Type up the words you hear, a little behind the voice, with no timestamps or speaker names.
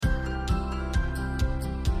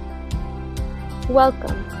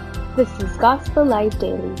Welcome. This is Gospel Light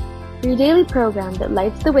Daily, your daily program that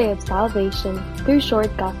lights the way of salvation through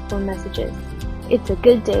short gospel messages. It's a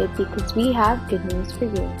good day because we have good news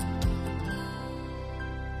for you.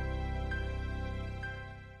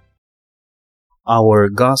 Our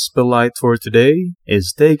Gospel Light for today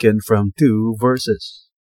is taken from two verses.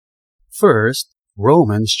 First,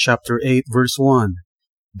 Romans chapter 8 verse 1.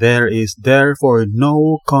 There is therefore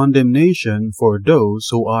no condemnation for those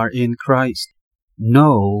who are in Christ.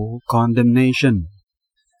 No condemnation.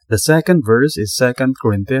 The second verse is 2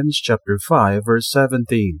 Corinthians chapter 5 verse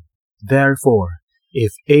 17. Therefore,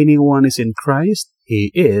 if anyone is in Christ,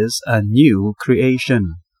 he is a new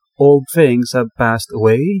creation. Old things have passed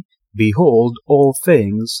away. Behold, all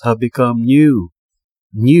things have become new.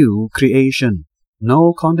 New creation.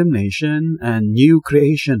 No condemnation and new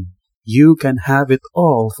creation. You can have it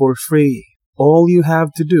all for free. All you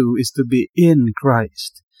have to do is to be in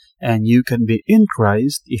Christ. And you can be in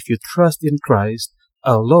Christ if you trust in Christ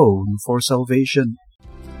alone for salvation.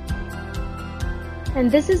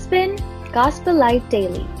 And this has been Gospel Light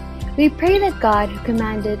Daily. We pray that God who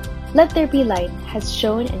commanded, "Let there be light," has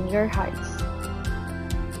shone in your hearts.